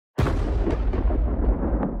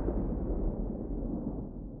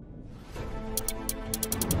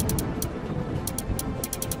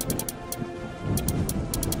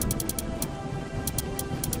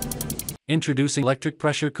Introducing electric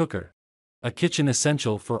pressure cooker. A kitchen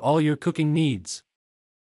essential for all your cooking needs.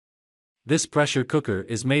 This pressure cooker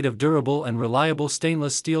is made of durable and reliable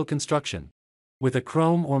stainless steel construction, with a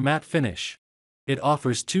chrome or matte finish. It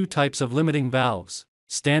offers two types of limiting valves,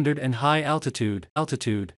 standard and high altitude,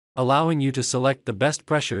 allowing you to select the best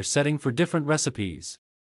pressure setting for different recipes.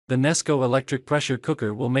 The Nesco Electric Pressure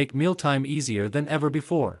Cooker will make mealtime easier than ever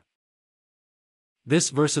before.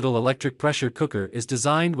 This versatile electric pressure cooker is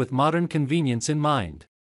designed with modern convenience in mind.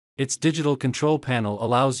 Its digital control panel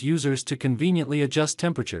allows users to conveniently adjust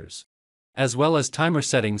temperatures, as well as timer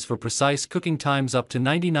settings for precise cooking times up to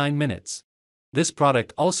 99 minutes. This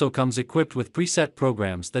product also comes equipped with preset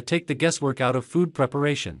programs that take the guesswork out of food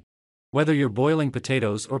preparation. Whether you're boiling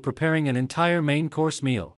potatoes or preparing an entire main course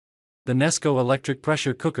meal, the Nesco Electric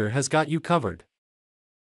Pressure Cooker has got you covered.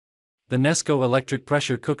 The Nesco Electric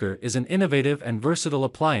Pressure Cooker is an innovative and versatile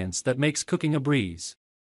appliance that makes cooking a breeze.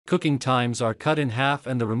 Cooking times are cut in half,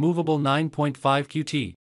 and the removable 9.5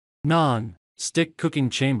 QT non-stick cooking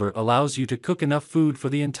chamber allows you to cook enough food for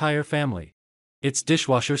the entire family. It's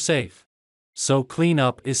dishwasher safe, so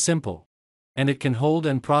cleanup is simple. And it can hold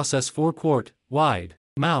and process 4-quart, wide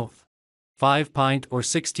mouth, 5-pint or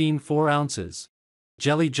 16 4-ounces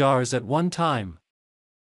jelly jars at one time.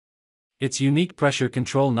 Its unique pressure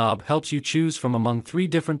control knob helps you choose from among 3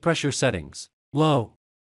 different pressure settings: low,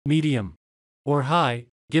 medium, or high,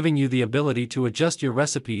 giving you the ability to adjust your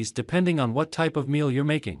recipes depending on what type of meal you're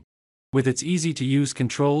making. With its easy-to-use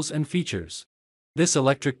controls and features, this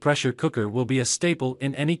electric pressure cooker will be a staple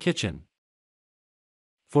in any kitchen.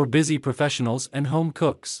 For busy professionals and home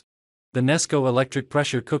cooks, the Nesco Electric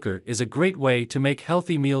Pressure Cooker is a great way to make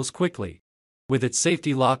healthy meals quickly. With its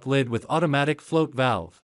safety lock lid with automatic float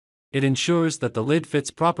valve, it ensures that the lid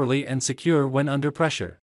fits properly and secure when under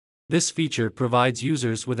pressure. This feature provides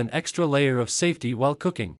users with an extra layer of safety while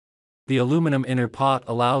cooking. The aluminum inner pot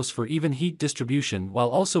allows for even heat distribution while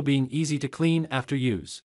also being easy to clean after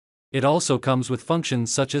use. It also comes with functions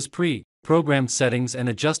such as pre-programmed settings and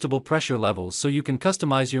adjustable pressure levels, so you can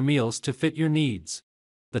customize your meals to fit your needs.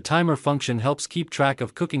 The timer function helps keep track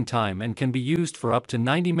of cooking time and can be used for up to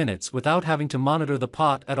 90 minutes without having to monitor the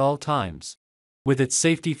pot at all times. With its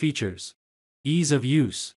safety features, ease of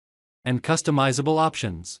use, and customizable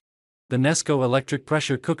options, the Nesco Electric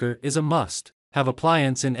Pressure Cooker is a must-have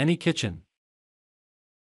appliance in any kitchen.